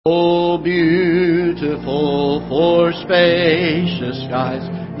beautiful for spacious skies,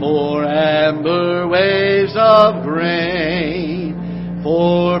 for amber waves of grain,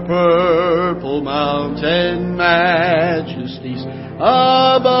 for purple mountain majesties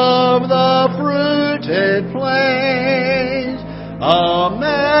above the fruited plains.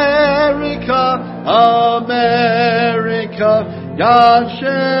 America, America, God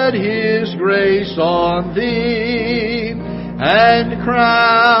shed His grace on thee, and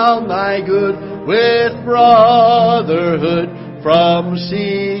crown thy good with brotherhood from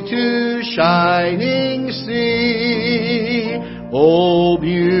sea to shining sea. Oh,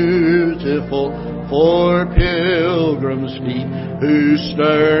 beautiful for pilgrims' feet who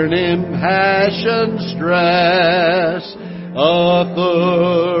stern impassioned stress, a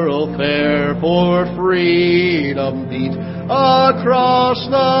thoroughfare for freedom beat across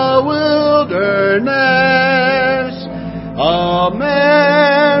the wilderness.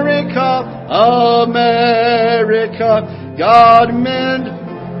 America, America, God meant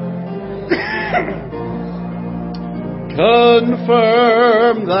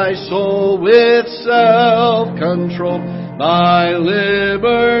confirm thy soul with self-control, thy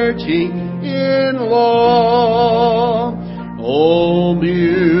liberty in law. Oh,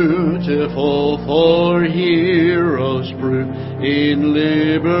 beautiful for heroes prove in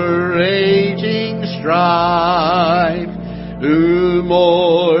liberating strife, who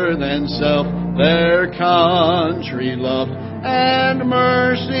more than self their country loved, and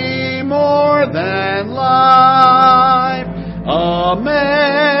mercy more than life. America,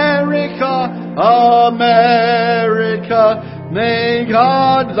 America, may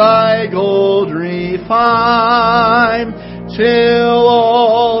God thy gold refine, till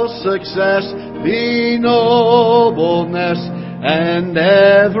all success be nobleness, and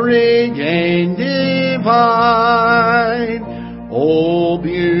every gain divine. Oh,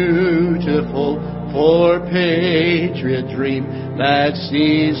 beautiful for patriot dream that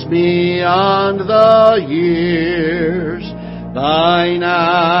sees beyond the years, thine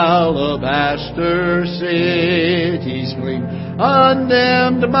alabaster cities gleam,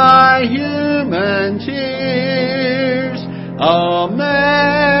 undimmed by human tears.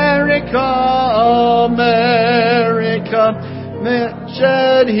 America, America,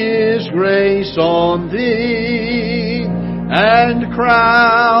 shed His grace on thee, and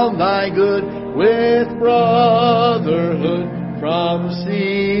crown thy good with brotherhood from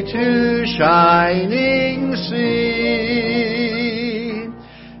sea to shining sea.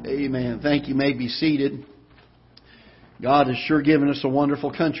 Amen. Thank you. You may be seated. God has sure given us a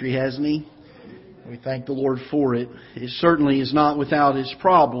wonderful country, hasn't He? We thank the Lord for it. It certainly is not without its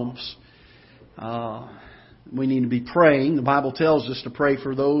problems. We need to be praying. The Bible tells us to pray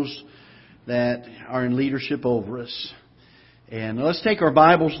for those that are in leadership over us. And let's take our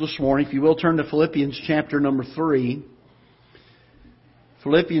Bibles this morning. If you will, turn to Philippians chapter number 3.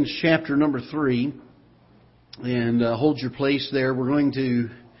 Philippians chapter number 3. And hold your place there. We're going to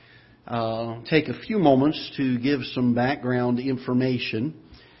take a few moments to give some background information.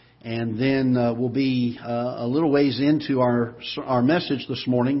 And then we'll be a little ways into our message this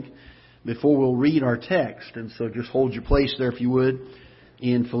morning before we'll read our text. And so just hold your place there, if you would,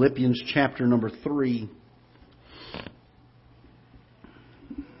 in Philippians chapter number 3.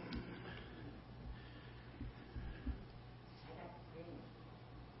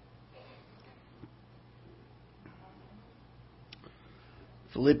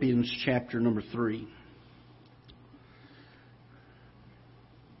 Philippians chapter number 3.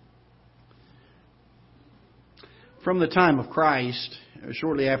 From the time of Christ,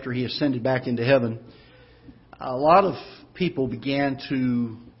 shortly after He ascended back into heaven, a lot of people began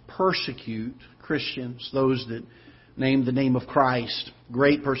to persecute Christians, those that named the name of Christ.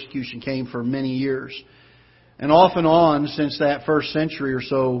 Great persecution came for many years. And off and on, since that first century or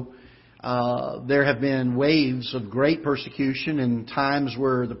so, there have been waves of great persecution and times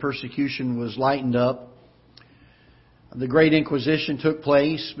where the persecution was lightened up. The Great Inquisition took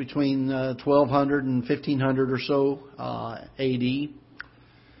place between 1200 and 1500 or so A.D.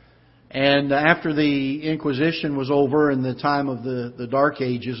 And after the Inquisition was over and the time of the Dark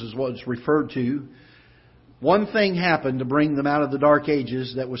Ages is what it's referred to, one thing happened to bring them out of the Dark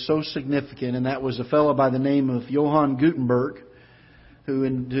Ages that was so significant, and that was a fellow by the name of Johann Gutenberg, who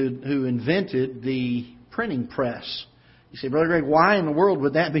invented the printing press. You say, Brother Greg, why in the world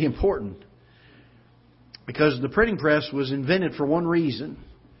would that be important? Because the printing press was invented for one reason,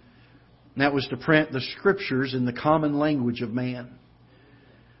 and that was to print the Scriptures in the common language of man.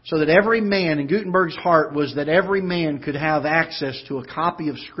 So that every man, in Gutenberg's heart was that every man could have access to a copy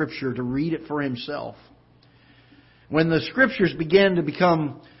of Scripture to read it for himself. When the Scriptures began to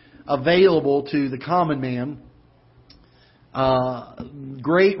become available to the common man,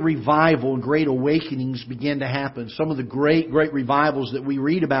 great revival and great awakenings began to happen. Some of the great revivals that we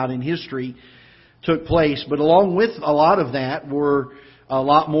read about in history took place. But along with a lot of that were a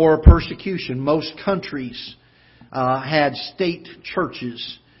lot more persecution. Most countries had state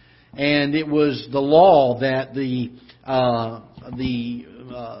churches. And it was the law that the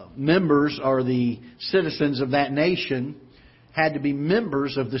members or the citizens of that nation had to be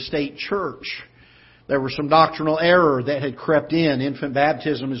members of the state church. There was some doctrinal error that had crept in. Infant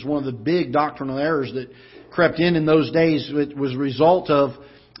baptism is one of the big doctrinal errors that crept in those days. It was a result of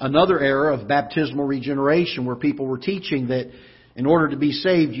another error of baptismal regeneration, where people were teaching that in order to be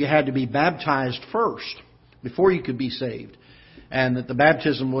saved, you had to be baptized first before you could be saved. And that the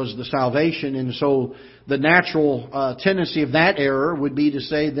baptism was the salvation. And so the natural tendency of that error would be to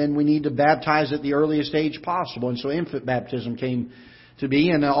say, then we need to baptize at the earliest age possible. And so infant baptism came to be.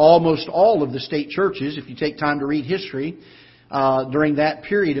 And almost all of the state churches, if you take time to read history, during that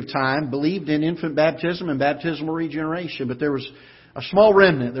period of time, believed in infant baptism and baptismal regeneration. But there was a small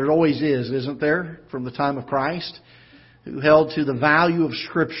remnant, there always is, isn't there, from the time of Christ, who held to the value of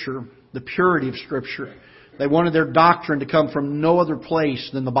Scripture, the purity of Scripture. They wanted their doctrine to come from no other place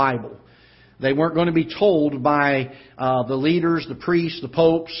than the Bible. They weren't going to be told by the leaders, the priests, the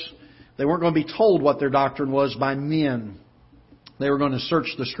popes. They weren't going to be told what their doctrine was by men. They were going to search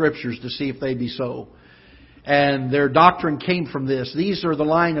the Scriptures to see if they be so. And their doctrine came from this. These are the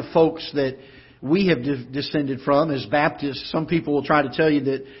line of folks that we have descended from as Baptists. Some people will try to tell you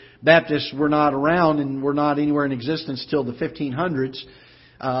that Baptists were not around and were not anywhere in existence till the 1500s.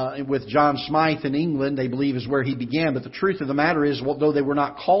 With John Smythe in England, they believe is where he began. But the truth of the matter is, although they were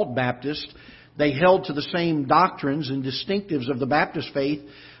not called Baptist, they held to the same doctrines and distinctives of the Baptist faith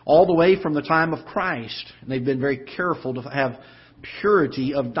all the way from the time of Christ. And they've been very careful to have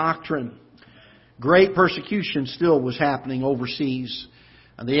purity of doctrine. Great persecution still was happening overseas.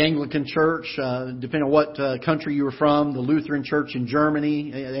 The Anglican Church, depending on what country you were from, the Lutheran Church in Germany,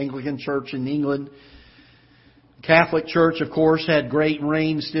 the Anglican Church in England. The Catholic Church, of course, had great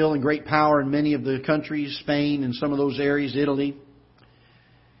reign still and great power in many of the countries, Spain and some of those areas, Italy.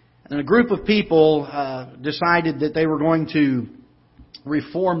 And a group of people decided that they were going to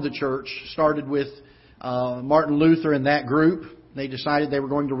reform the church. Started with Martin Luther and that group. They decided they were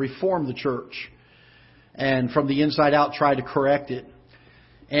going to reform the church and from the inside out try to correct it.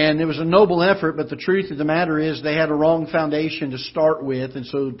 And it was a noble effort, but the truth of the matter is they had a wrong foundation to start with, and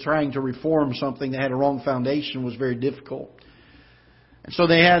so trying to reform something that had a wrong foundation was very difficult. And so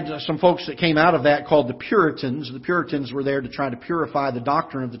they had some folks that came out of that called the Puritans. The Puritans were there to try to purify the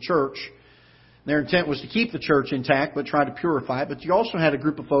doctrine of the church. Their intent was to keep the church intact, but try to purify it. But you also had a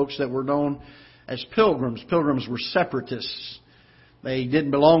group of folks that were known as Pilgrims. Pilgrims were separatists. They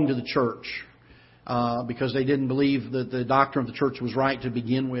didn't belong to the church. Because they didn't believe that the doctrine of the church was right to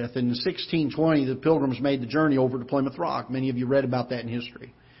begin with. In 1620, the Pilgrims made the journey over to Plymouth Rock. Many of you read about that in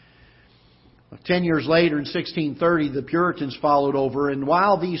history. 10 years later, in 1630, the Puritans followed over. And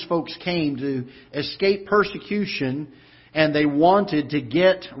while these folks came to escape persecution and they wanted to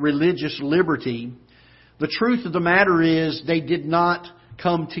get religious liberty, the truth of the matter is they did not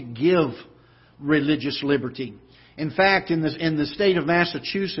come to give religious liberty. In fact, in the state of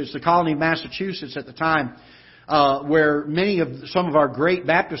Massachusetts, the colony of Massachusetts at the time, where some of our great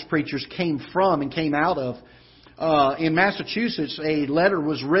Baptist preachers came from and came out of, in Massachusetts, a letter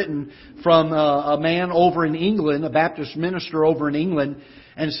was written from a man over in England, a Baptist minister over in England,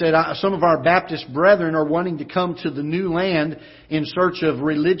 and said, some of our Baptist brethren are wanting to come to the new land in search of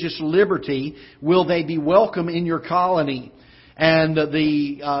religious liberty. Will they be welcome in your colony? And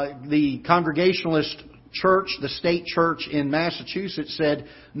the Congregationalist church, the state church in Massachusetts, said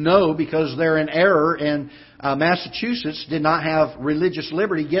no, because they're in error, and Massachusetts did not have religious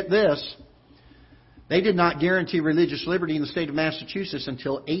liberty. Get this. They did not guarantee religious liberty in the state of Massachusetts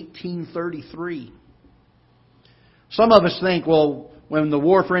until 1833. Some of us think, well, when the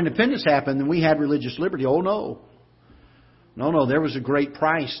War for Independence happened, then we had religious liberty. Oh, no. No, there was a great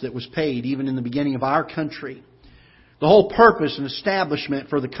price that was paid even in the beginning of our country. The whole purpose and establishment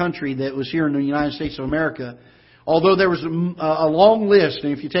for the country that was here in the United States of America, although there was a long list,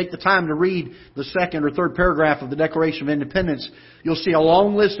 and if you take the time to read the second or third paragraph of the Declaration of Independence, you'll see a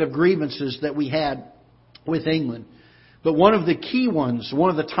long list of grievances that we had with England. But one of the key ones,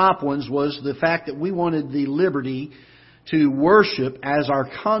 one of the top ones, was the fact that we wanted the liberty to worship as our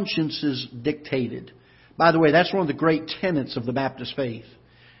consciences dictated. By the way, that's one of the great tenets of the Baptist faith.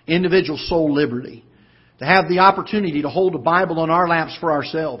 Individual soul liberty. To have the opportunity to hold a Bible on our laps for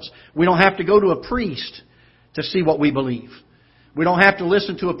ourselves. We don't have to go to a priest to see what we believe. We don't have to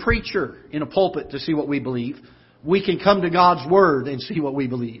listen to a preacher in a pulpit to see what we believe. We can come to God's Word and see what we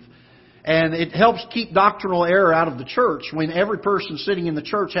believe. And it helps keep doctrinal error out of the church when every person sitting in the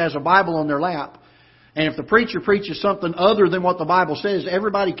church has a Bible on their lap. And if the preacher preaches something other than what the Bible says,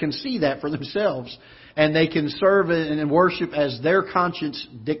 everybody can see that for themselves. And they can serve and worship as their conscience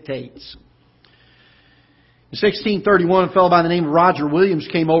dictates. In 1631, a fellow by the name of Roger Williams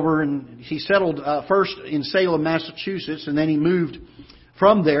came over and he settled first in Salem, Massachusetts, and then he moved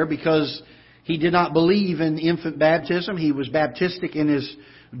from there because he did not believe in infant baptism. He was Baptistic in his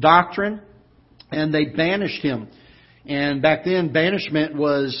doctrine, and they banished him. And back then, banishment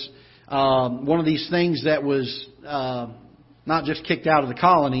was one of these things that was not just kicked out of the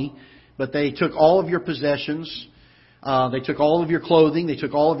colony, but they took all of your possessions. They took all of your clothing, they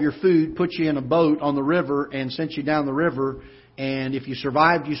took all of your food, put you in a boat on the river, and sent you down the river. And if you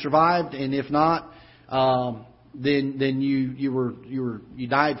survived, you survived, and if not, then you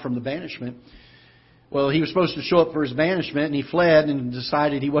died from the banishment. Well, he was supposed to show up for his banishment, and he fled and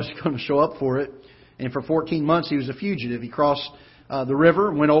decided he wasn't going to show up for it. And for 14 months, he was a fugitive. He crossed the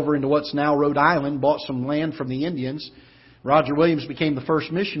river, went over into what's now Rhode Island, bought some land from the Indians. Roger Williams became the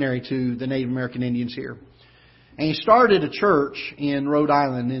first missionary to the Native American Indians here. And he started a church in Rhode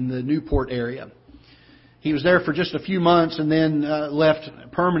Island in the Newport area. He was there for just a few months and then left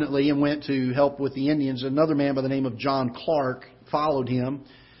permanently and went to help with the Indians. Another man by the name of John Clark followed him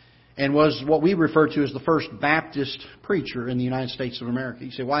and was what we refer to as the first Baptist preacher in the United States of America.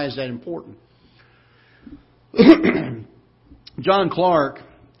 You say, why is that important? John Clark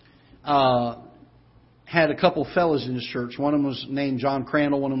had a couple fellows in his church. One of them was named John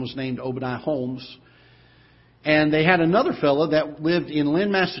Crandall. One of them was named Obadiah Holmes. And they had another fellow that lived in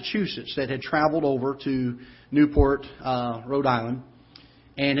Lynn, Massachusetts, that had traveled over to Newport, Rhode Island,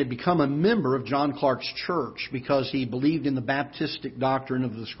 and had become a member of John Clark's church because he believed in the Baptistic doctrine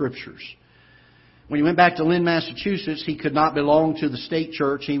of the Scriptures. When he went back to Lynn, Massachusetts, he could not belong to the state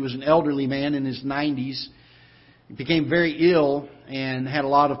church. He was an elderly man in his 90s. He became very ill and had a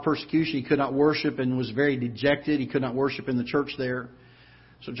lot of persecution. He could not worship and was very dejected. He could not worship in the church there.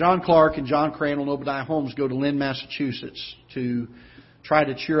 So John Clark and John Crandall and Obadiah Holmes go to Lynn, Massachusetts to try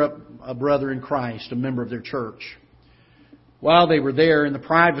to cheer up a brother in Christ, a member of their church. While they were there in the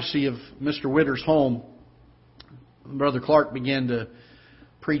privacy of Mr. Witter's home, Brother Clark began to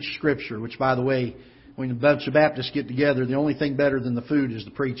preach Scripture, which, by the way, when a bunch of Baptists get together, the only thing better than the food is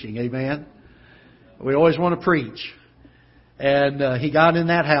the preaching. Amen? We always want to preach. And he got in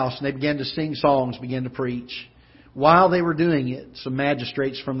that house and they began to sing songs, began to preach. While they were doing it, some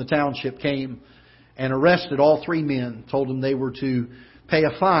magistrates from the township came and arrested all three men, told them they were to pay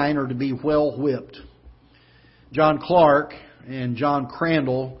a fine or to be well whipped. John Clark and John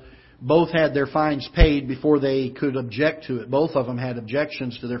Crandall both had their fines paid before they could object to it. Both of them had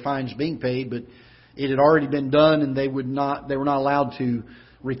objections to their fines being paid, but it had already been done and they were not allowed to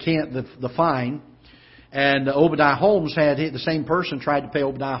recant the fine. And Obadiah Holmes the same person tried to pay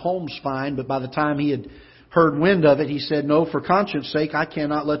Obadiah Holmes' fine, but by the time he had heard wind of it, he said, no, for conscience sake, I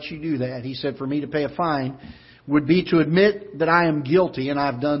cannot let you do that. He said, for me to pay a fine would be to admit that I am guilty and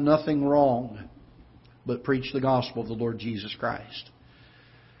I've done nothing wrong but preach the gospel of the Lord Jesus Christ.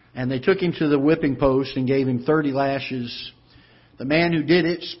 And they took him to the whipping post and gave him 30 lashes. The man who did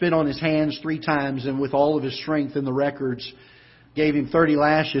it spit on his hands 3 times and with all of his strength in the records gave him 30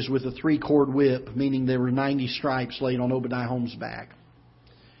 lashes with a 3-cord whip, meaning there were 90 stripes laid on Obadiah Holmes' back.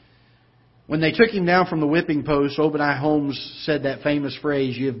 When they took him down from the whipping post, Obadiah Holmes said that famous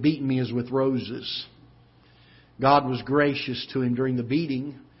phrase, "You have beaten me as with roses." God was gracious to him during the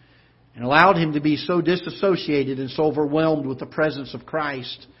beating and allowed him to be so disassociated and so overwhelmed with the presence of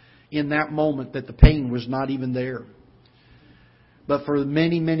Christ in that moment that the pain was not even there. But for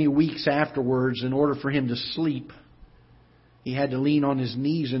many, many weeks afterwards, in order for him to sleep, he had to lean on his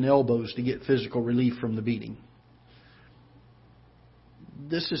knees and elbows to get physical relief from the beating.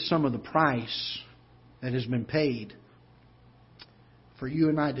 This is some of the price that has been paid for you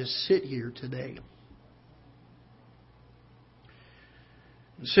and I to sit here today.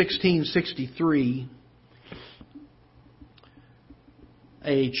 In 1663,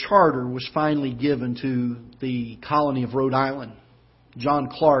 a charter was finally given to the colony of Rhode Island. John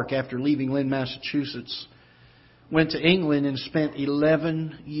Clark, after leaving Lynn, Massachusetts, went to England and spent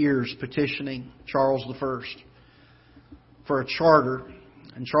 11 years petitioning Charles I for a charter.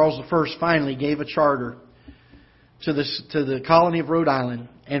 And Charles I finally gave a charter to the colony of Rhode Island.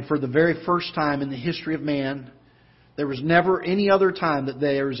 And for the very first time in the history of man, there was never any other time that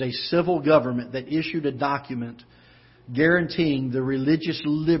there was a civil government that issued a document guaranteeing the religious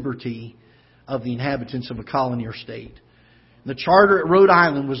liberty of the inhabitants of a colony or state. The charter at Rhode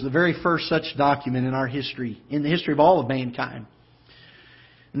Island was the very first such document in our history, in the history of all of mankind.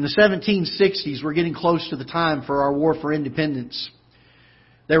 In the 1760s, we're getting close to the time for our war for independence.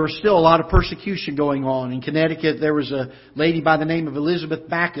 There was still a lot of persecution going on. In Connecticut, there was a lady by the name of Elizabeth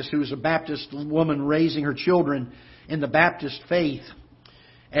Backus, who was a Baptist woman raising her children in the Baptist faith.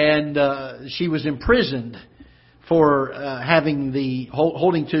 And she was imprisoned for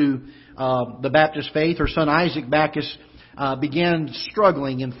holding to the Baptist faith. Her son Isaac Backus began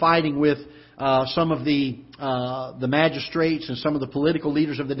struggling and fighting with some of the magistrates and some of the political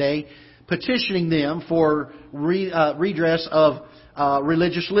leaders of the day, petitioning them for redress of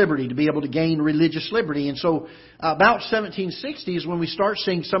religious liberty, to be able to gain religious liberty. And so about 1760 is when we start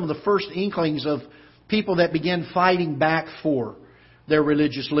seeing some of the first inklings of people that began fighting back for their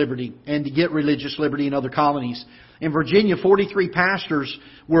religious liberty and to get religious liberty in other colonies. In Virginia, 43 pastors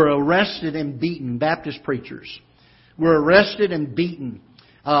were arrested and beaten. Baptist preachers were arrested and beaten.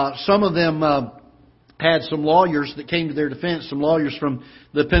 Some of them had some lawyers that came to their defense, some lawyers from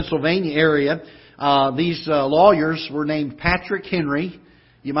the Pennsylvania area. These lawyers were named Patrick Henry.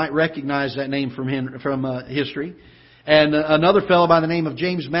 You might recognize that name from history. And another fellow by the name of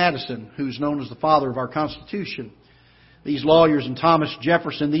James Madison, who's known as the father of our Constitution. These lawyers and Thomas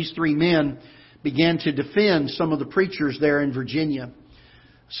Jefferson, these three men began to defend some of the preachers there in Virginia.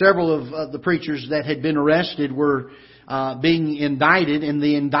 Several of the preachers that had been arrested were being indicted, and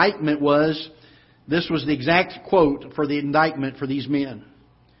the indictment this was the exact quote for the indictment for these men: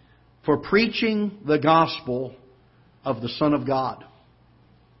 for preaching the gospel of the Son of God.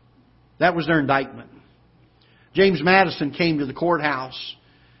 That was their indictment. James Madison came to the courthouse.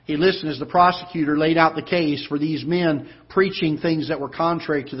 He listened as the prosecutor laid out the case for these men preaching things that were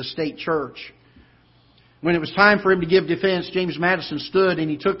contrary to the state church. When it was time for him to give defense, James Madison stood and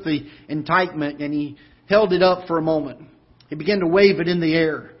he took the indictment and he held it up for a moment. He began to wave it in the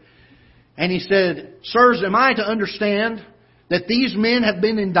air. And he said, "Sirs, am I to understand that these men have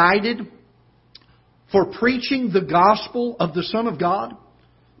been indicted for preaching the gospel of the Son of God?"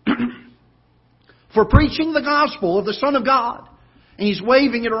 For preaching the gospel of the Son of God. And he's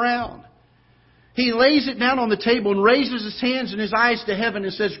waving it around. He lays it down on the table and raises his hands and his eyes to heaven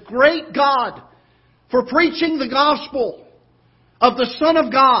and says, "Great God, for preaching the gospel of the Son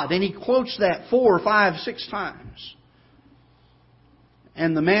of God." And he quotes that 4, 5, 6 times.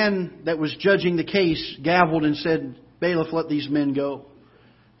 And the man that was judging the case gavelled and said, "Bailiff, let these men go,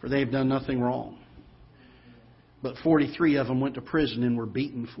 for they have done nothing wrong." But 43 of them went to prison and were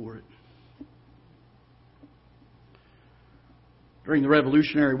beaten for it. During the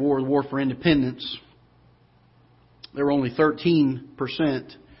Revolutionary War, the War for Independence, there were only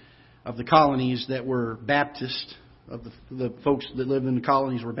 13% of the colonies that were Baptist, of the folks that lived in the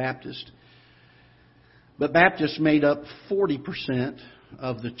colonies were Baptist. But Baptists made up 40%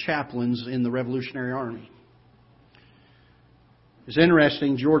 of the chaplains in the Revolutionary Army. It's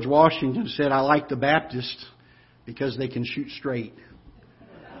interesting, George Washington said, "I like the Baptists because they can shoot straight."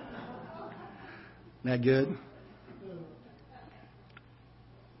 Isn't that good?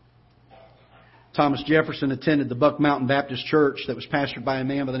 Thomas Jefferson attended the Buck Mountain Baptist Church that was pastored by a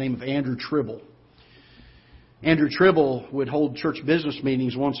man by the name of Andrew Tribble. Andrew Tribble would hold church business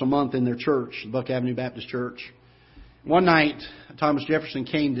meetings once a month in their church, the Buck Avenue Baptist Church. One night, Thomas Jefferson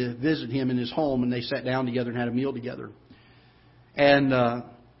came to visit him in his home, and they sat down together and had a meal together. And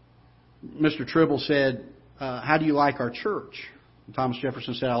Mr. Tribble said, "How do you like our church?" And Thomas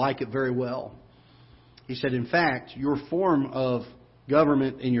Jefferson said, "I like it very well." He said, "In fact, your form of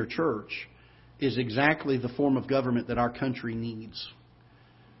government in your church is exactly the form of government that our country needs."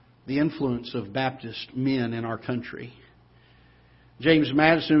 The influence of Baptist men in our country. James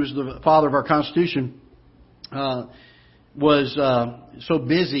Madison, who was the father of our Constitution, was so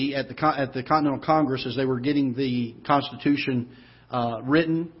busy at the Continental Congress as they were getting the Constitution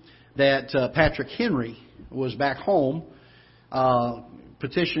written that Patrick Henry was back home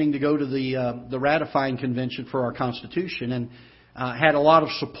petitioning to go to the ratifying convention for our Constitution, and had a lot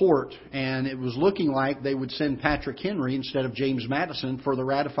of support, and it was looking like they would send Patrick Henry instead of James Madison for the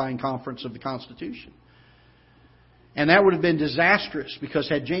ratifying conference of the Constitution. And that would have been disastrous, because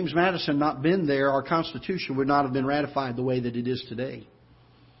had James Madison not been there, our Constitution would not have been ratified the way that it is today.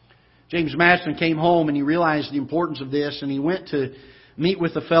 James Madison came home and he realized the importance of this, and he went to meet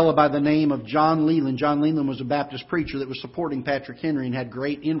with a fellow by the name of John Leland. John Leland was a Baptist preacher that was supporting Patrick Henry and had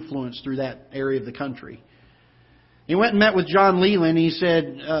great influence through that area of the country. He went and met with John Leland. He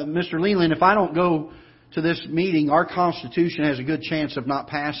said, "Mr. Leland, if I don't go to this meeting, our Constitution has a good chance of not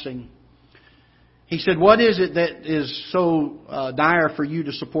passing." He said, "What is it that is so dire for you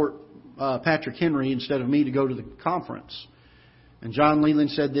to support Patrick Henry instead of me to go to the conference?" And John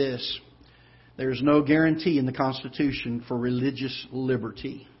Leland said this: "There is no guarantee in the Constitution for religious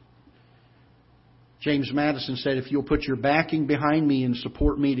liberty." James Madison said, "If you'll put your backing behind me and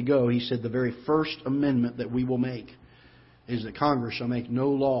support me to go," he said, "the very first amendment that we will make is that Congress shall make no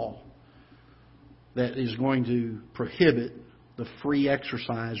law that is going to prohibit the free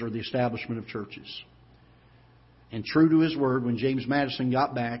exercise or the establishment of churches." And true to his word, when James Madison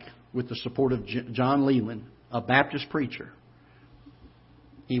got back with the support of John Leland, a Baptist preacher,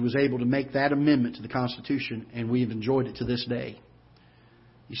 he was able to make that amendment to the Constitution, and we've enjoyed it to this day.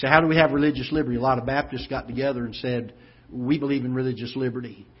 You say, how do we have religious liberty? A lot of Baptists got together and said, we believe in religious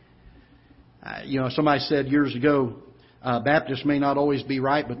liberty. Somebody said years ago, Baptists may not always be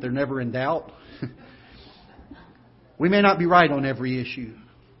right, but they're never in doubt. We may not be right on every issue,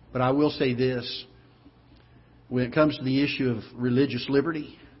 but I will say this. When it comes to the issue of religious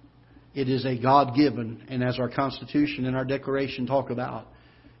liberty, it is a God-given, and as our Constitution and our Declaration talk about,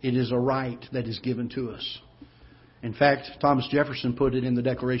 it is a right that is given to us. In fact, Thomas Jefferson put it in the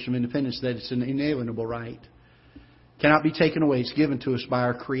Declaration of Independence that it's an inalienable right. Cannot be taken away. It's given to us by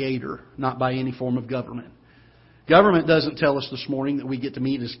our Creator, not by any form of government. Government doesn't tell us this morning that we get to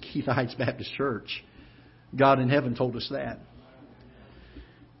meet as Ketha Heights Baptist Church. God in heaven told us that.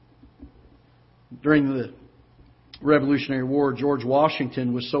 During the Revolutionary War, George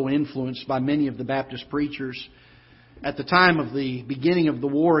Washington was so influenced by many of the Baptist preachers. At the time of the beginning of the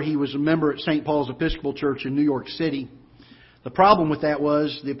war, he was a member at St. Paul's Episcopal Church in New York City. The problem with that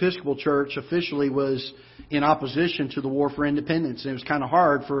was the Episcopal Church officially was in opposition to the war for independence. And it was kind of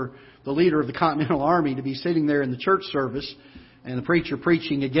hard for the leader of the Continental Army to be sitting there in the church service and the preacher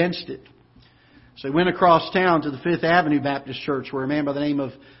preaching against it. So he went across town to the Fifth Avenue Baptist Church, where a man by the name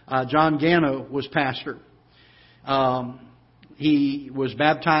of John Gano was pastor. He was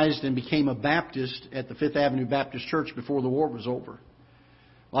baptized and became a Baptist at the Fifth Avenue Baptist Church before the war was over.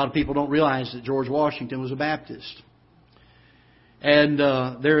 A lot of people don't realize that George Washington was a Baptist. And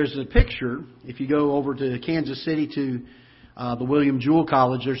there is a picture, if you go over to Kansas City to the William Jewell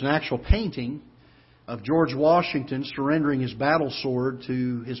College, there's an actual painting of George Washington surrendering his battle sword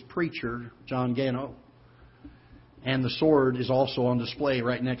to his preacher, John Gano. And the sword is also on display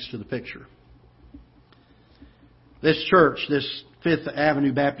right next to the picture. This church, this Fifth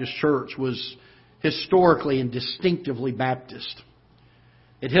Avenue Baptist Church, was historically and distinctively Baptist.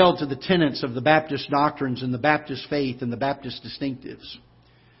 It held to the tenets of the Baptist doctrines and the Baptist faith and the Baptist distinctives.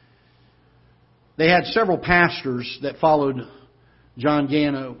 They had several pastors that followed John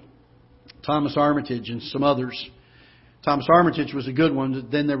Gano, Thomas Armitage, and some others. Thomas Armitage was a good one.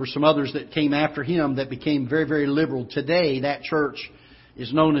 Then there were some others that came after him that became very, very liberal. Today, that church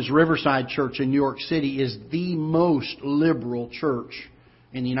is known as Riverside Church in New York City, is the most liberal church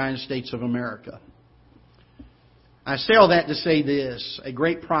in the United States of America. I say all that to say this: a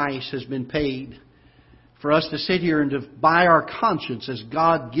great price has been paid for us to sit here and to buy our conscience as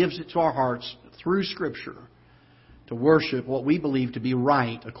God gives it to our hearts through Scripture to worship what we believe to be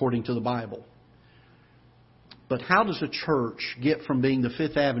right according to the Bible. But how does a church get from being the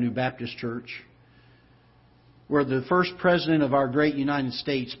Fifth Avenue Baptist Church, where the first president of our great United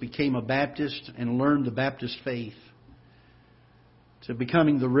States became a Baptist and learned the Baptist faith, to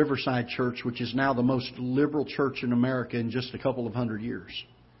becoming the Riverside Church, which is now the most liberal church in America in just a couple of hundred years?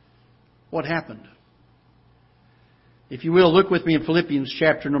 What happened? If you will, look with me in Philippians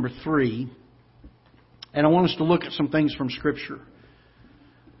chapter number 3. And I want us to look at some things from Scripture.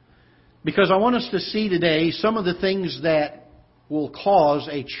 Because I want us to see today some of the things that will cause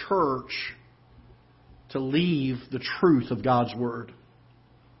a church to leave the truth of God's Word.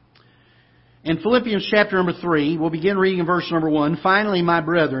 In Philippians chapter number 3, we'll begin reading in verse number 1. Finally, my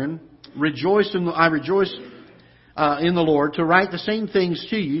brethren, I rejoice in the Lord to write the same things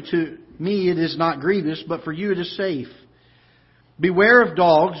to you. To me it is not grievous, but for you it is safe. Beware of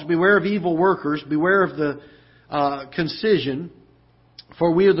dogs, beware of evil workers, beware of the concision,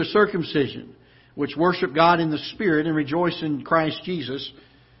 for we are the circumcision, which worship God in the Spirit and rejoice in Christ Jesus.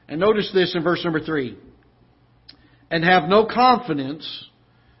 And notice this in verse number 3. And have no confidence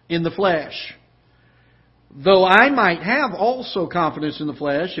in the flesh. Though I might have also confidence in the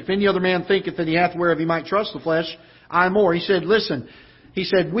flesh, if any other man thinketh that he hath whereof he might trust the flesh, I more. He said, listen, he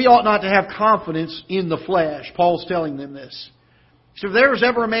said, we ought not to have confidence in the flesh. Paul's telling them this. So if there was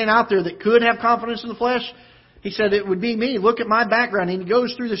ever a man out there that could have confidence in the flesh, He said, it would be me. Look at my background. And he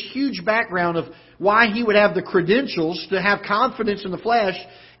goes through this huge background of why he would have the credentials to have confidence in the flesh,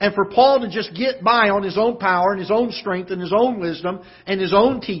 and for Paul to just get by on his own power and his own strength and his own wisdom and his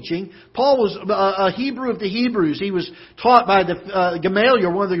own teaching. Paul was a Hebrew of the Hebrews. He was taught by the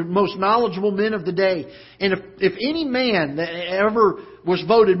Gamaliel, one of the most knowledgeable men of the day. And if any man that ever was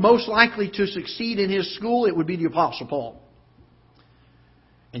voted most likely to succeed in his school, it would be the Apostle Paul.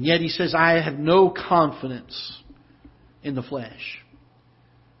 And yet he says, I have no confidence in the flesh.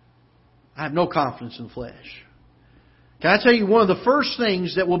 I have no confidence in the flesh. Can I tell you, one of the first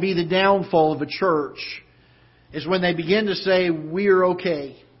things that will be the downfall of a church is when they begin to say, we're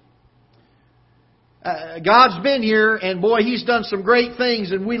okay. God's been here, and boy, He's done some great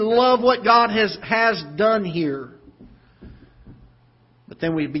things, and we love what God has done here. But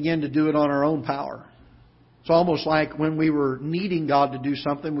then we begin to do it on our own power. It's almost like when we were needing God to do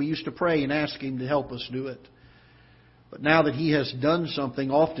something, we used to pray and ask Him to help us do it. But now that He has done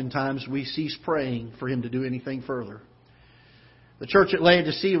something, oftentimes we cease praying for Him to do anything further. The church at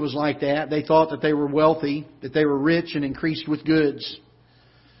Laodicea was like that. They thought that they were wealthy, that they were rich and increased with goods.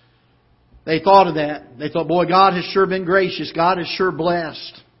 They thought of that. They thought, boy, God has sure been gracious. God has sure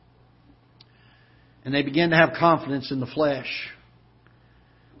blessed. And they began to have confidence in the flesh.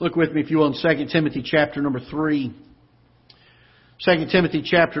 Look with me, if you will, in 2 Timothy chapter number 3. 2 Timothy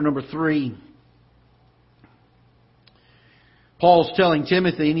chapter number 3. Paul's telling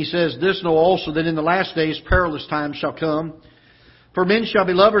Timothy, and he says, this know also that in the last days perilous times shall come. For men shall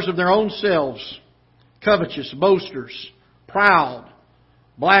be lovers of their own selves, covetous, boasters, proud,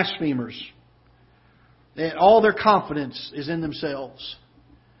 blasphemers. All their confidence is in themselves.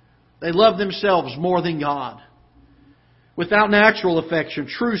 They love themselves more than God. Without natural affection,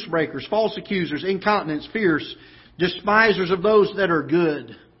 truce breakers, false accusers, incontinents, fierce, despisers of those that are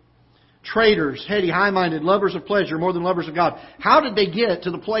good, traitors, heady, high-minded, lovers of pleasure more than lovers of God. How did they get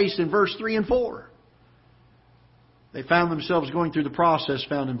to the place in verse 3 and 4? They found themselves going through the process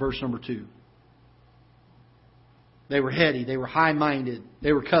found in verse number 2. They were heady, they were high-minded,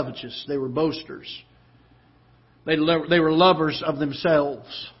 they were covetous, they were boasters. They were lovers of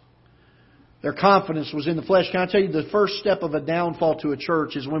themselves. Their confidence was in the flesh. Can I tell you, the first step of a downfall to a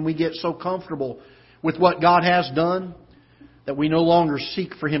church is when we get so comfortable with what God has done that we no longer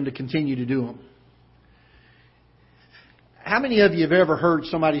seek for Him to continue to do them. How many of you have ever heard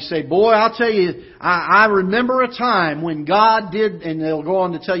somebody say, boy, I'll tell you, I remember a time when God did, and they'll go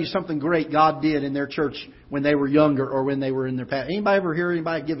on to tell you something great God did in their church when they were younger or when they were in their past. Anybody ever hear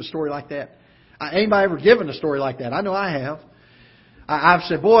anybody give a story like that? Anybody ever given a story like that? I know I have. I've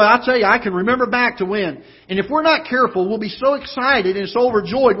said, boy, I'll tell you, I can remember back to when. And if we're not careful, we'll be so excited and so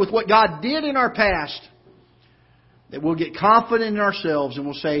overjoyed with what God did in our past that we'll get confident in ourselves and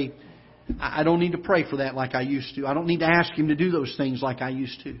we'll say, I don't need to pray for that like I used to. I don't need to ask Him to do those things like I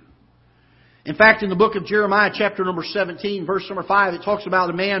used to. In fact, in the book of Jeremiah, chapter number 17, verse number 5, it talks about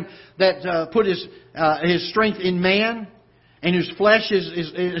a man that put his strength in man, and whose flesh,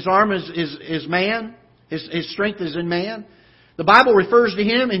 his arm is man. His strength is in man. The Bible refers to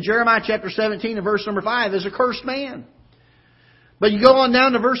him in Jeremiah chapter 17 and verse number 5 as a cursed man. But you go on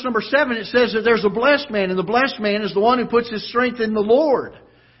down to verse number 7, it says that there's a blessed man, and the blessed man is the one who puts his strength in the Lord,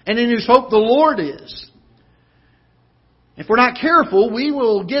 and in whose hope the Lord is. If we're not careful, we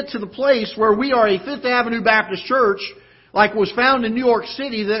will get to the place where we are a Fifth Avenue Baptist Church, like was found in New York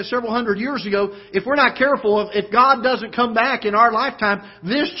City several hundred years ago. If we're not careful, if God doesn't come back in our lifetime,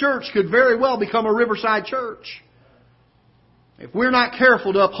 this church could very well become a Riverside Church. If we're not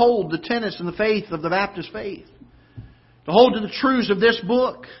careful to uphold the tenets and the faith of the Baptist faith, to hold to the truths of this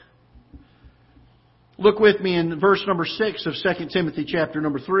book. Look with me in verse number 6 of 2 Timothy chapter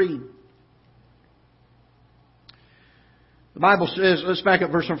number 3. The Bible says, let's back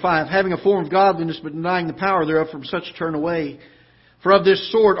up verse number 5. Having a form of godliness but denying the power thereof, from such turn away. For of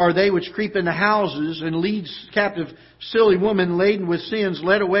this sort are they which creep into houses and lead captive silly women laden with sins,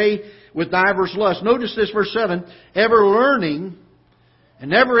 led away with divers lusts. Notice this, verse 7. Ever learning and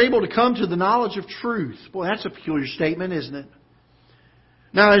never able to come to the knowledge of truth. Boy, that's a peculiar statement, isn't it?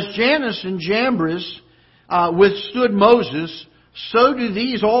 Now, as Jannes and Jambres withstood Moses, so do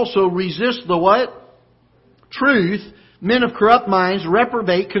these also resist the what? Truth. Men of corrupt minds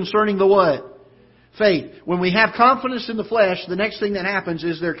reprobate concerning the what? Faith. When we have confidence in the flesh, the next thing that happens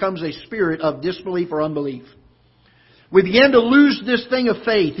is there comes a spirit of disbelief or unbelief. We began to lose this thing of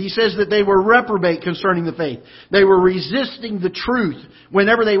faith. He says that they were reprobate concerning the faith. They were resisting the truth.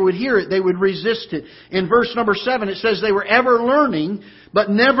 Whenever they would hear it, they would resist it. In verse number 7, it says they were ever learning, but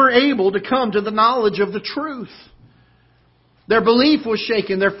never able to come to the knowledge of the truth. Their belief was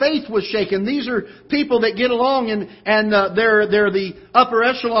shaken. Their faith was shaken. These are people that get along and they're the upper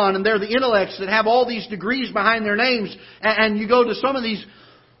echelon and they're the intellects that have all these degrees behind their names. And you go to some of these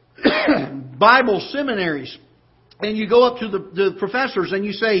Bible seminaries and you go up to the professors and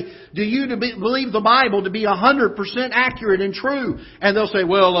you say, do you believe the Bible to be 100% accurate and true? And they'll say,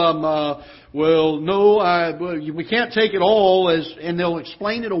 well, no, we can't take it all and they'll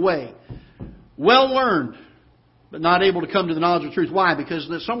explain it away. Well learned, but not able to come to the knowledge of truth. Why?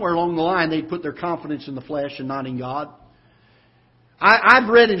 Because somewhere along the line they put their confidence in the flesh and not in God. I've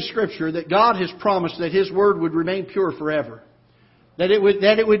read in Scripture that God has promised that His Word would remain pure forever. That it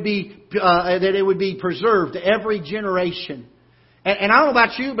would be preserved to every generation. And I don't know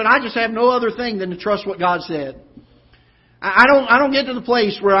about you, but I just have no other thing than to trust what God said. I don't get to the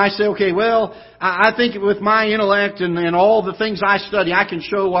place where I say, okay, well, I think with my intellect and all the things I study, I can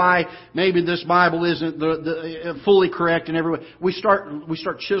show why maybe this Bible isn't fully correct in every way. We start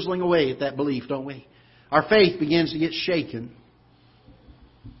chiseling away at that belief, don't we? Our faith begins to get shaken.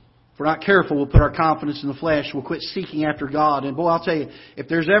 If we're not careful, we'll put our confidence in the flesh. We'll quit seeking after God. And boy, I'll tell you, if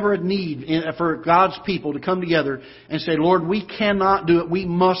there's ever a need for God's people to come together and say, Lord, we cannot do it. We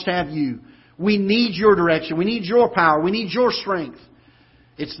must have You. We need Your direction. We need Your power. We need Your strength.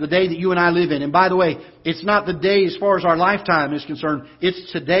 It's the day that you and I live in. And by the way, it's not the day as far as our lifetime is concerned.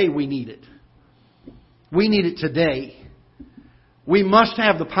 It's today we need it. We need it today. We must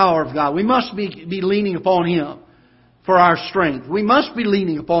have the power of God. We must be leaning upon Him for our strength. We must be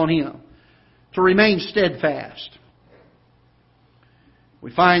leaning upon Him to remain steadfast.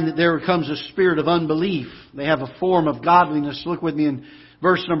 We find that there comes a spirit of unbelief. They have a form of godliness. Look with me in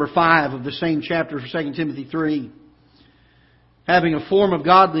verse number 5 of the same chapter of 2 Timothy 3. Having a form of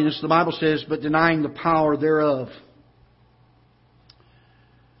godliness, the Bible says, but denying the power thereof.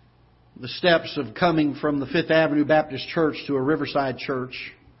 The steps of coming from the Fifth Avenue Baptist Church to a Riverside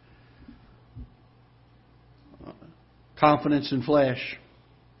church. Confidence in flesh.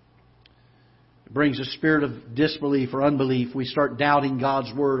 It brings a spirit of disbelief or unbelief. We start doubting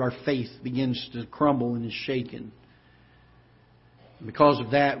God's Word. Our faith begins to crumble and is shaken. Because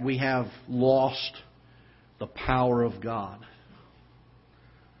of that, we have lost the power of God.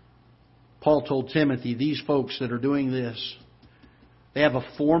 Paul told Timothy, these folks that are doing this, they have a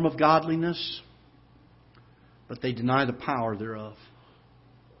form of godliness, but they deny the power thereof.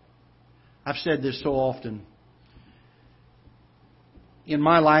 I've said this so often. In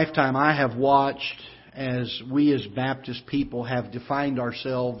my lifetime, I have watched as we as Baptist people have defined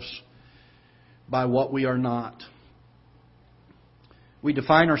ourselves by what we are not. We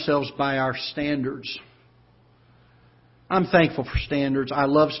define ourselves by our standards. I'm thankful for standards. I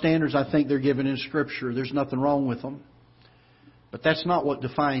love standards. I think they're given in Scripture. There's nothing wrong with them. But that's not what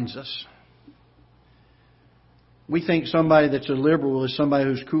defines us. We think somebody that's a liberal is somebody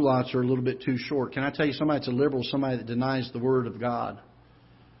whose culottes are a little bit too short. Can I tell you, somebody that's a liberal is somebody that denies the Word of God.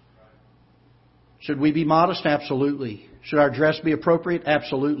 Should we be modest? Absolutely. Should our dress be appropriate?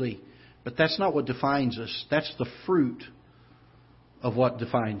 Absolutely. But that's not what defines us. That's the fruit of what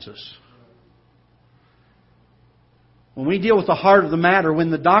defines us. When we deal with the heart of the matter,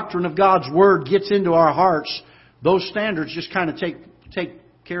 when the doctrine of God's Word gets into our hearts, those standards just kind of take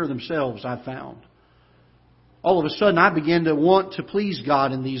care of themselves, I've found. All of a sudden, I begin to want to please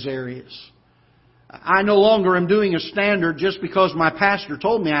God in these areas. I no longer am doing a standard just because my pastor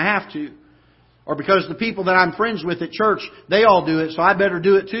told me I have to. Or because the people that I'm friends with at church, they all do it, so I better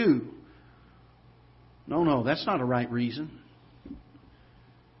do it too. No, that's not a right reason.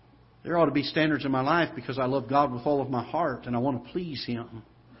 There ought to be standards in my life because I love God with all of my heart and I want to please Him.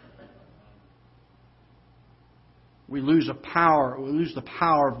 We lose the power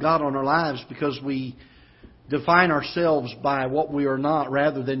of God on our lives because we define ourselves by what we are not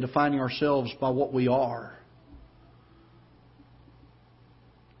rather than defining ourselves by what we are.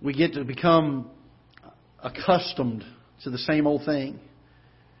 We get to become accustomed to the same old thing.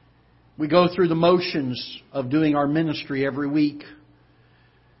 We go through the motions of doing our ministry every week.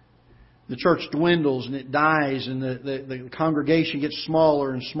 The church dwindles and it dies and the congregation gets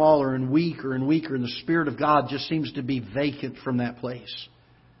smaller and smaller and weaker and weaker and the Spirit of God just seems to be vacant from that place.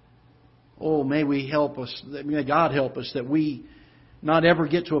 Oh, may God help us that we not ever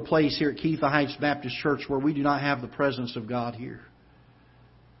get to a place here at Ketha Heights Baptist Church where we do not have the presence of God here.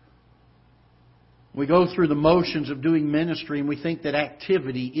 We go through the motions of doing ministry and we think that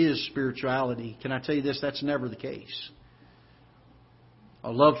activity is spirituality. Can I tell you this? That's never the case.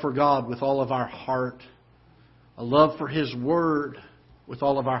 A love for God with all of our heart, a love for His Word with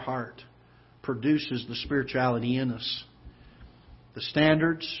all of our heart produces the spirituality in us. The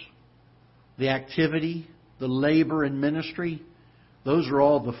standards, the activity, the labor in ministry, Those are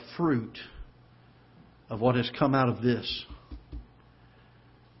all the fruit of what has come out of this.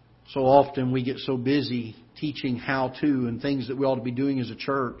 So often we get so busy teaching how to and things that we ought to be doing as a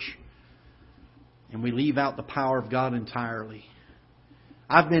church, and we leave out the power of God entirely.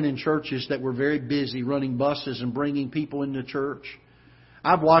 I've been in churches that were very busy running buses and bringing people into church.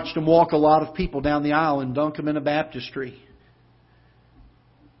 I've watched them walk a lot of people down the aisle and dunk them in a baptistry.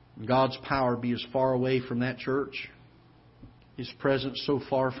 God's power be as far away from that church. His presence so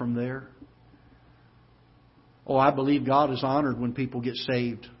far from there. Oh, I believe God is honored when people get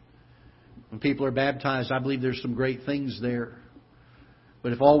saved. When people are baptized, I believe there's some great things there.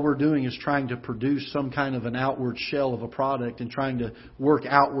 But if all we're doing is trying to produce some kind of an outward shell of a product and trying to work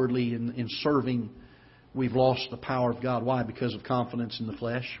outwardly in serving, we've lost the power of God. Why? Because of confidence in the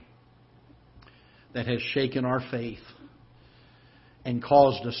flesh that has shaken our faith and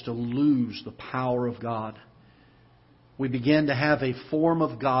caused us to lose the power of God. We begin to have a form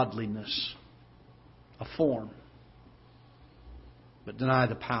of godliness, a form, but deny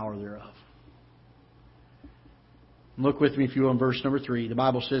the power thereof. Look with me, if you will, in verse number 3. The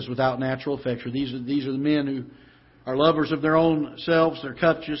Bible says, without natural affection. These are the men who are lovers of their own selves. They're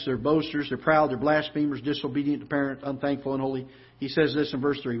covetous, they're boasters, they're proud, they're blasphemers, disobedient to parents, unthankful, unholy. He says this in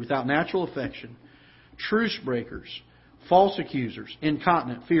verse 3. Without natural affection, truce breakers, false accusers,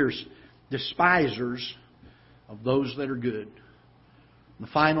 incontinent, fierce, despisers of those that are good. The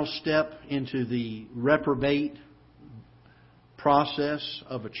final step into the reprobate process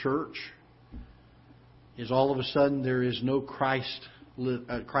of a church is all of a sudden there is no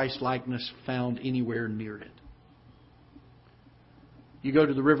Christ-likeness found anywhere near it. You go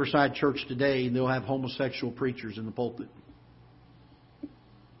to the Riverside Church today and they'll have homosexual preachers in the pulpit.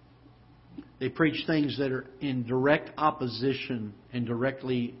 They preach things that are in direct opposition and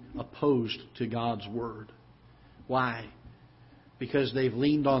directly opposed to God's Word. Why? Because they've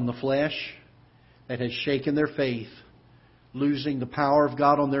leaned on the flesh that has shaken their faith, losing the power of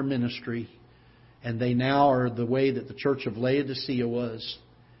God on their ministry. And they now are the way that the church of Laodicea was.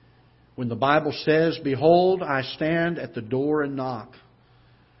 When the Bible says, behold, I stand at the door and knock.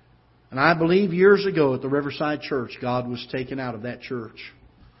 And I believe years ago at the Riverside Church, God was taken out of that church.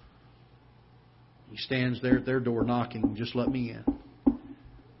 He stands there at their door knocking, just let me in.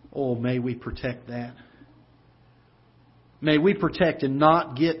 Oh, may we protect that. May we protect and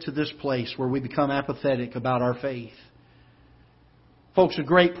not get to this place where we become apathetic about our faith. Folks, a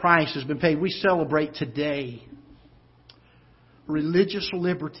great price has been paid. We celebrate today religious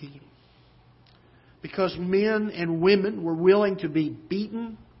liberty because men and women were willing to be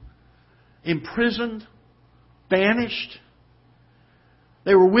beaten, imprisoned, banished.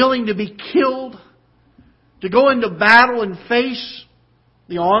 They were willing to be killed, to go into battle and face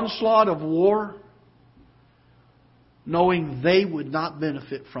the onslaught of war, knowing they would not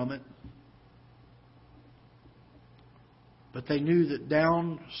benefit from it. But they knew that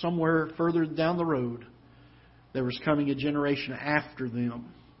down somewhere further down the road, there was coming a generation after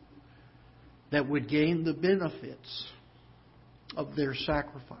them that would gain the benefits of their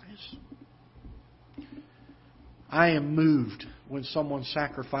sacrifice. I am moved when someone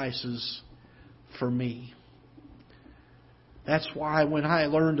sacrifices for me. That's why when I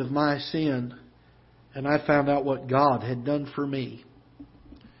learned of my sin and I found out what God had done for me,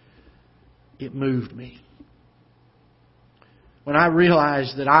 it moved me. When I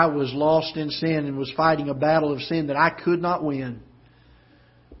realized that I was lost in sin and was fighting a battle of sin that I could not win,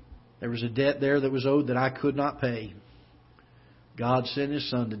 there was a debt there that was owed that I could not pay. God sent His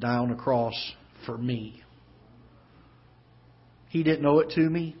Son to die on a cross for me. He didn't owe it to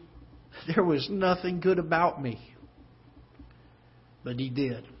me. There was nothing good about me. But He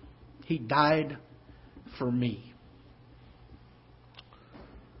did. He died for me.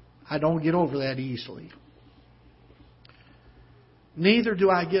 I don't get over that easily. Neither do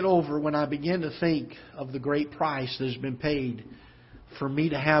I get over when I begin to think of the great price that has been paid for me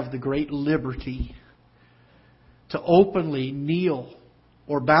to have the great liberty to openly kneel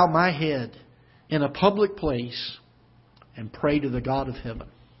or bow my head in a public place and pray to the God of heaven.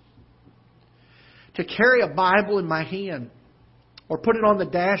 To carry a Bible in my hand or put it on the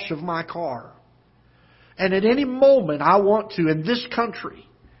dash of my car. And at any moment I want to, in this country,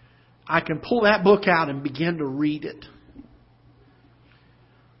 I can pull that book out and begin to read it.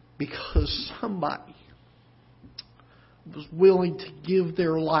 Because somebody was willing to give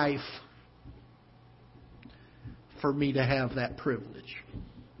their life for me to have that privilege.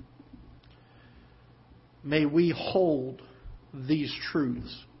 May we hold these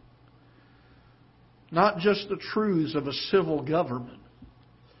truths. Not just the truths of a civil government,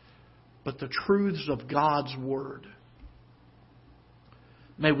 but the truths of God's Word.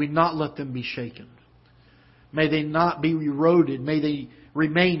 May we not let them be shaken. May they not be eroded. May they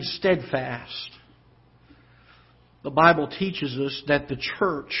remain steadfast. The Bible teaches us that the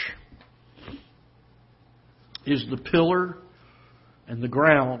church is the pillar and the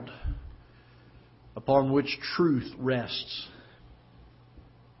ground upon which truth rests.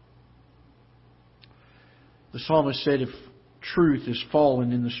 The psalmist said, if truth is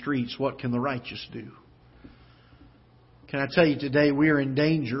fallen in the streets, what can the righteous do? Can I tell you today, we are in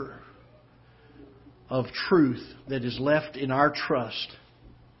danger of truth that is left in our trust.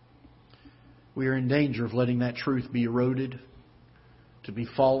 We are in danger of letting that truth be eroded, to be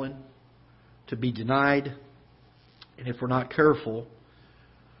fallen, to be denied, and if we're not careful,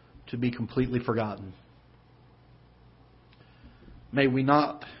 to be completely forgotten. May we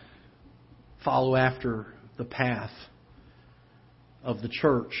not follow after the path of the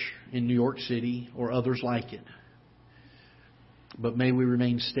church in New York City or others like it, but may we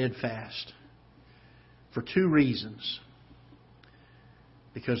remain steadfast for two reasons.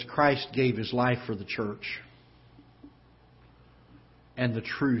 Because Christ gave His life for the church and the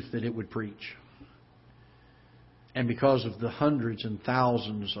truth that it would preach. And because of the hundreds and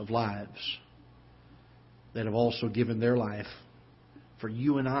thousands of lives that have also given their life for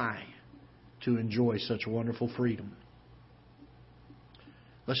you and I to enjoy such wonderful freedom.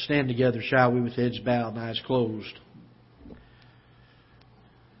 Let's stand together, shall we, with heads bowed and eyes closed.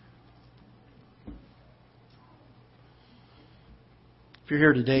 If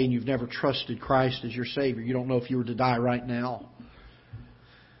you're here today and you've never trusted Christ as your Savior, you don't know if you were to die right now,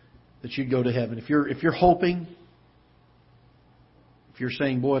 that you'd go to heaven. If you're hoping, if you're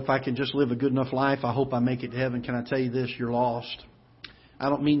saying, boy, if I can just live a good enough life, I hope I make it to heaven, can I tell you this? You're lost. I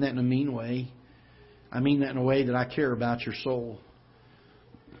don't mean that in a mean way. I mean that in a way that I care about your soul.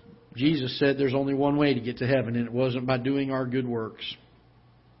 Jesus said there's only one way to get to heaven, and it wasn't by doing our good works.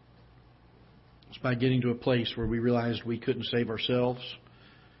 It's by getting to a place where we realized we couldn't save ourselves.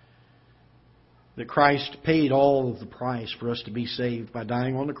 That Christ paid all of the price for us to be saved by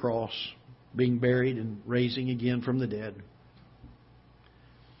dying on the cross, being buried, and raising again from the dead.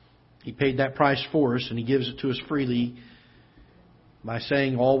 He paid that price for us, and He gives it to us freely by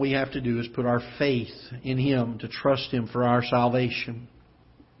saying all we have to do is put our faith in Him, to trust Him for our salvation.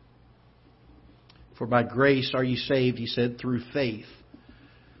 For by grace are ye saved, He said, through faith.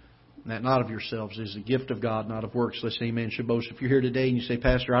 And that not of yourselves is the gift of God, not of works, lest any man should boast. If you're here today and you say,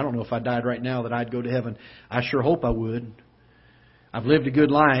 Pastor, I don't know if I died right now that I'd go to heaven. I sure hope I would. I've lived a good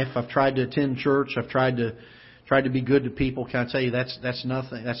life. I've tried to attend church. I've tried to be good to people. Can I tell you, that's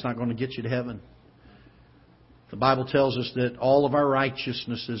nothing. That's not going to get you to heaven. The Bible tells us that all of our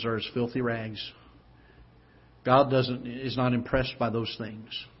righteousnesses are as filthy rags. God is not impressed by those things.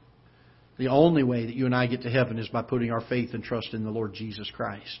 The only way that you and I get to heaven is by putting our faith and trust in the Lord Jesus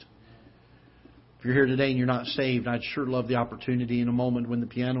Christ. If you're here today and you're not saved, I'd sure love the opportunity in a moment when the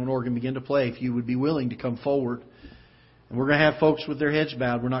piano and organ begin to play, if you would be willing to come forward. And we're going to have folks with their heads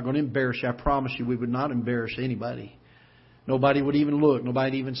bowed. We're not going to embarrass you. I promise you we would not embarrass anybody. Nobody would even look. Nobody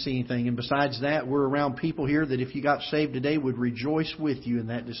would even see anything. And besides that, we're around people here that if you got saved today would rejoice with you in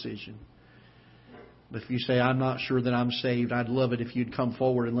that decision. But if you say, I'm not sure that I'm saved, I'd love it if you'd come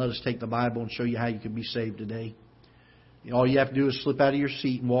forward and let us take the Bible and show you how you can be saved today. All you have to do is slip out of your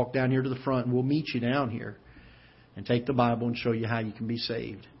seat and walk down here to the front, and we'll meet you down here and take the Bible and show you how you can be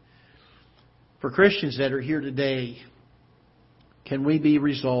saved. For Christians that are here today, can we be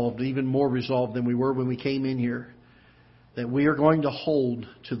resolved, even more resolved than we were when we came in here, that we are going to hold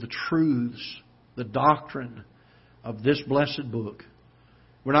to the truths, the doctrine of this blessed book.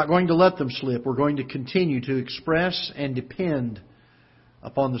 We're not going to let them slip. We're going to continue to express and depend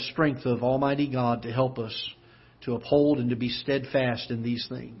upon the strength of Almighty God to help us to uphold and to be steadfast in these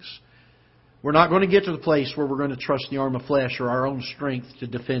things. We're not going to get to the place where we're going to trust the arm of flesh or our own strength to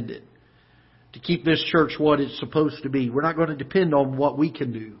defend it, to keep this church what it's supposed to be. We're not going to depend on what we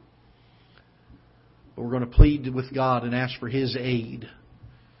can do. But we're going to plead with God and ask for His aid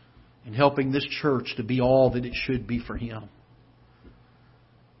in helping this church to be all that it should be for Him.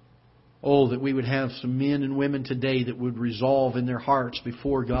 Oh, that we would have some men and women today that would resolve in their hearts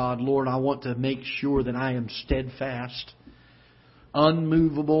before God, Lord, I want to make sure that I am steadfast,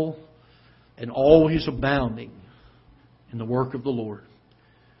 unmovable, and always abounding in the work of the Lord.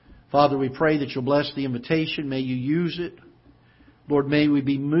 Father, we pray that You'll bless the invitation. May You use it. Lord, may we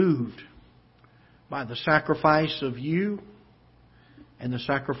be moved by the sacrifice of You and the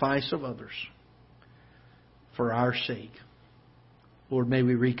sacrifice of others for our sake. Lord, may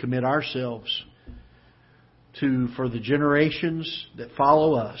we recommit ourselves for the generations that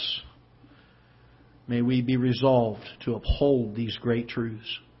follow us. may we be resolved to uphold these great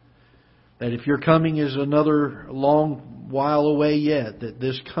truths. That if your coming is another long while away yet, that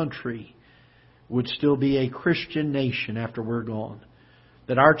this country would still be a Christian nation after we're gone.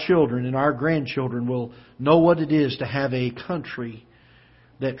 That our children and our grandchildren will know what it is to have a country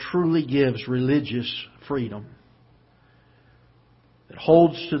that truly gives religious freedom. That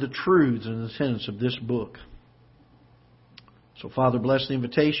holds to the truths and the tenets of this book. So, Father, bless the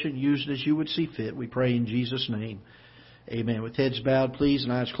invitation. Use it as you would see fit. We pray in Jesus' name. Amen. With heads bowed, please,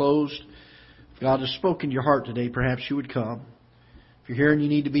 and eyes closed. If God has spoken to your heart today, perhaps you would come. If you're here and you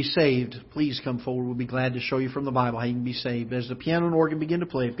need to be saved, please come forward. We'll be glad to show you from the Bible how you can be saved. As the piano and organ begin to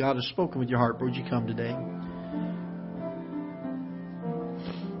play, if God has spoken with your heart, would you come today?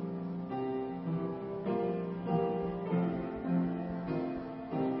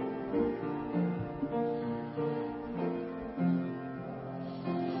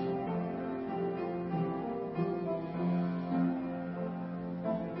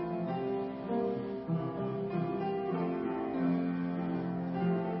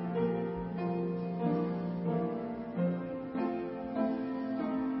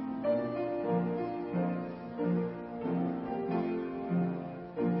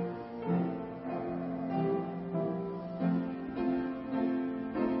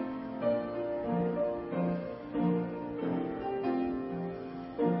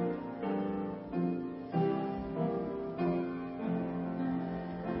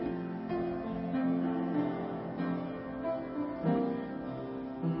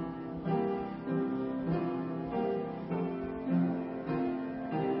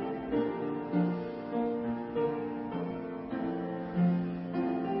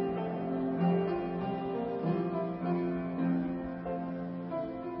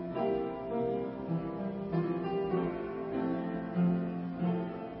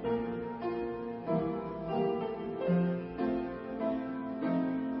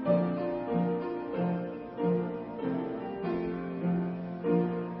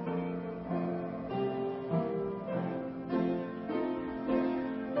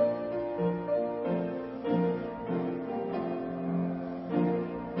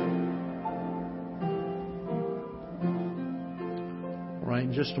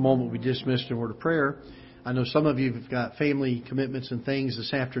 In just a moment, we dismissed in a word of prayer. I know some of you have got family commitments and things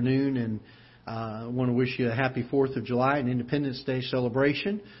this afternoon, and I want to wish you a happy 4th of July and Independence Day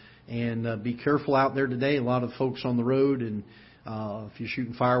celebration. And be careful out there today. A lot of folks on the road, and if you're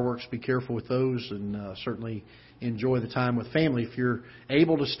shooting fireworks, be careful with those, and certainly enjoy the time with family. If you're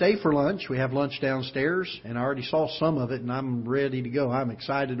able to stay for lunch, we have lunch downstairs, and I already saw some of it, and I'm ready to go. I'm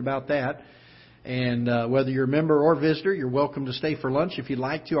excited about that. And whether you're a member or visitor, you're welcome to stay for lunch if you'd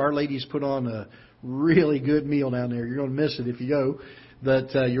like to. Our ladies put on a really good meal down there. You're going to miss it if you go.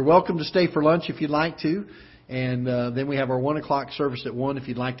 But you're welcome to stay for lunch if you'd like to. And then we have our 1 o'clock service at 1 if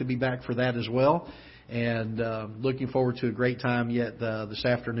you'd like to be back for that as well. And looking forward to a great time yet this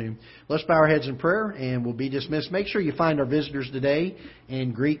afternoon. Let's bow our heads in prayer and we'll be dismissed. Make sure you find our visitors today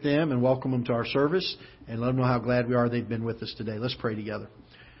and greet them and welcome them to our service. And let them know how glad we are they've been with us today. Let's pray together.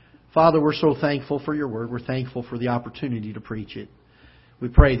 Father, we're so thankful for your word. We're thankful for the opportunity to preach it. We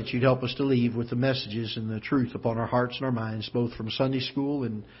pray that you'd help us to leave with the messages and the truth upon our hearts and our minds, both from Sunday school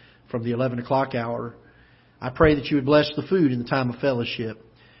and from the 11 o'clock hour. I pray that you would bless the food in the time of fellowship.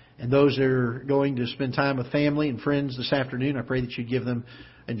 And those that are going to spend time with family and friends this afternoon, I pray that you'd give them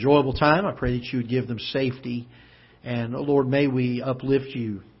enjoyable time. I pray that you would give them safety. And, Lord, may we uplift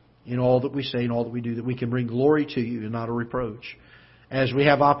you in all that we say and all that we do, that we can bring glory to you and not a reproach. As we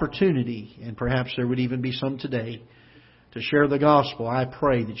have opportunity, and perhaps there would even be some today, to share the gospel, I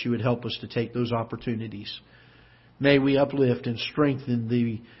pray that you would help us to take those opportunities. May we uplift and strengthen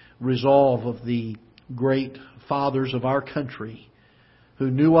the resolve of the great fathers of our country who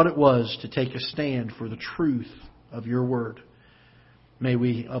knew what it was to take a stand for the truth of your word. May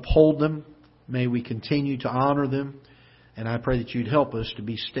we uphold them. May we continue to honor them. And I pray that you'd help us to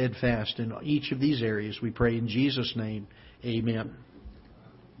be steadfast in each of these areas. We pray in Jesus' name. Amen.